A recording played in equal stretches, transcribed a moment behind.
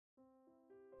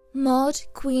Maud,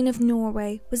 Queen of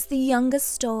Norway, was the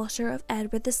youngest daughter of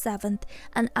Edward VII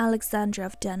and Alexandra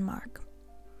of Denmark.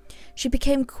 She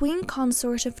became Queen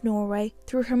Consort of Norway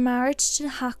through her marriage to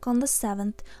Haakon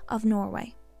VII of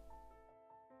Norway.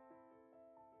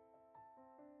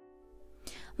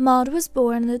 Maud was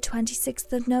born on the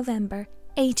 26th of November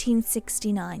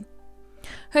 1869.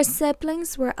 Her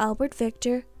siblings were Albert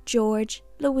Victor, George,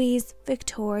 Louise,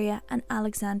 Victoria and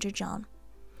Alexander John.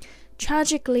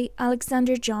 Tragically,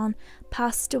 Alexander John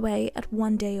passed away at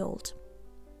 1 day old.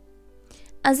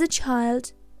 As a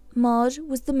child, Maud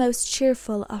was the most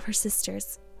cheerful of her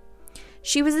sisters.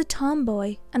 She was a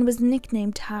tomboy and was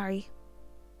nicknamed Harry.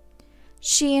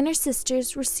 She and her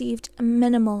sisters received a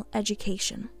minimal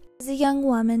education. As a young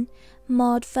woman,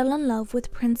 Maud fell in love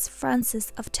with Prince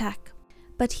Francis of Teck,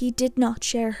 but he did not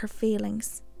share her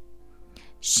feelings.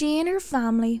 She and her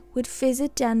family would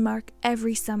visit Denmark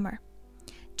every summer.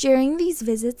 During these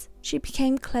visits, she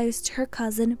became close to her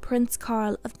cousin Prince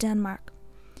Karl of Denmark,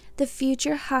 the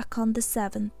future Haakon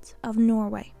VII of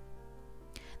Norway.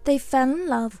 They fell in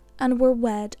love and were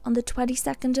wed on the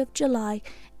 22nd of July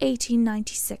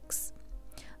 1896.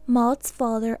 Maud's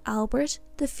father Albert,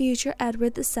 the future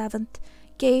Edward VII,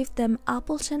 gave them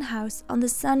Appleton House on the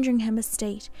Sandringham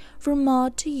estate for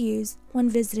Maud to use when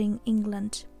visiting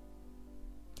England.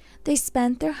 They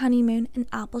spent their honeymoon in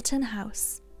Appleton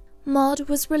House. Maud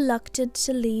was reluctant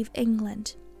to leave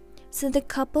England, so the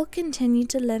couple continued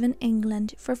to live in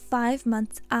England for 5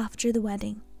 months after the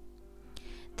wedding.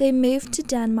 They moved to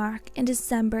Denmark in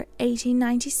December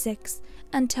 1896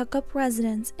 and took up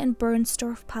residence in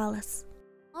Bernstorff Palace.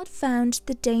 Maud found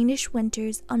the Danish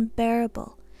winters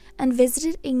unbearable and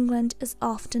visited England as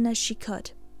often as she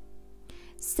could.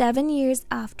 7 years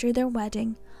after their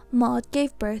wedding, Maud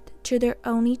gave birth to their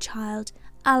only child,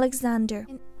 Alexandra,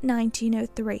 in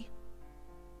 1903.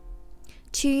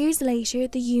 2 years later,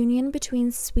 the union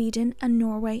between Sweden and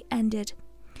Norway ended,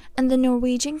 and the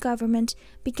Norwegian government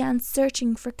began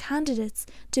searching for candidates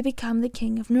to become the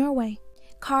King of Norway.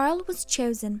 Karl was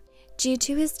chosen due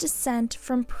to his descent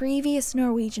from previous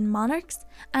Norwegian monarchs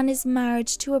and his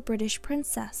marriage to a British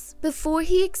princess. Before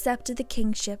he accepted the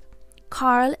kingship,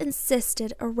 Karl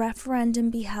insisted a referendum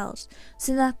be held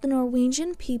so that the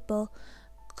Norwegian people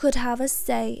could have a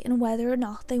say in whether or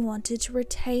not they wanted to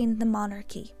retain the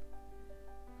monarchy.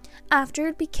 After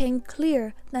it became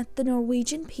clear that the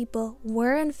Norwegian people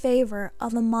were in favour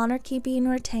of a monarchy being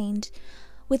retained,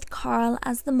 with Karl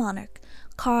as the monarch,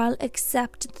 Karl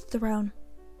accepted the throne.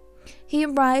 He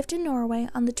arrived in Norway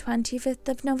on the 25th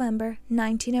of November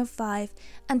 1905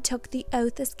 and took the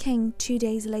oath as king 2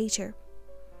 days later.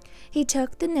 He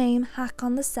took the name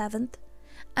Haakon VII,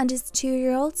 and his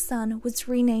 2-year-old son was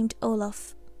renamed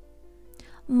Olaf.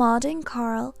 Maud and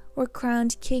Karl were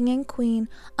crowned king and queen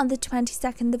on the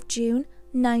 22nd of June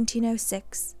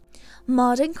 1906.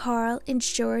 Maud and Karl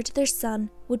ensured their son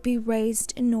would be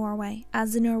raised in Norway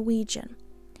as a Norwegian,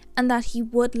 and that he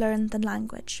would learn the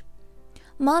language.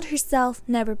 Maud herself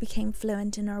never became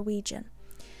fluent in Norwegian,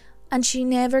 and she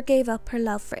never gave up her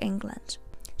love for England.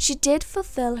 She did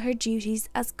fulfill her duties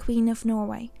as Queen of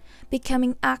Norway,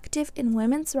 becoming active in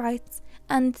women's rights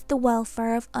and the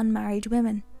welfare of unmarried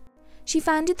women. She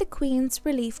founded the Queen's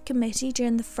Relief Committee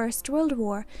during the First World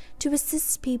War to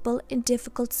assist people in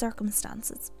difficult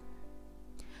circumstances.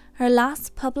 Her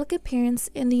last public appearance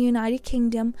in the United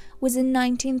Kingdom was in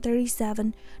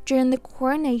 1937 during the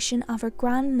coronation of her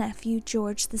grandnephew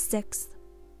George VI.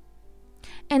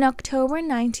 In October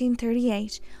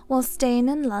 1938, while staying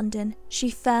in London, she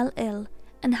fell ill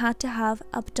and had to have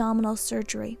abdominal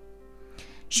surgery.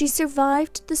 She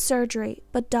survived the surgery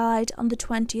but died on the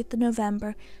 20th of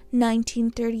November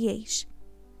 1938,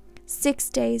 6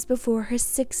 days before her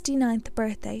 69th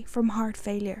birthday from heart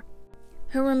failure.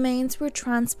 Her remains were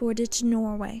transported to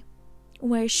Norway,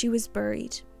 where she was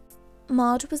buried.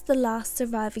 Maud was the last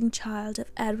surviving child of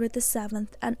Edward VII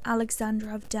and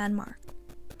Alexandra of Denmark.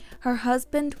 Her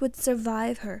husband would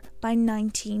survive her by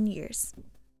 19 years.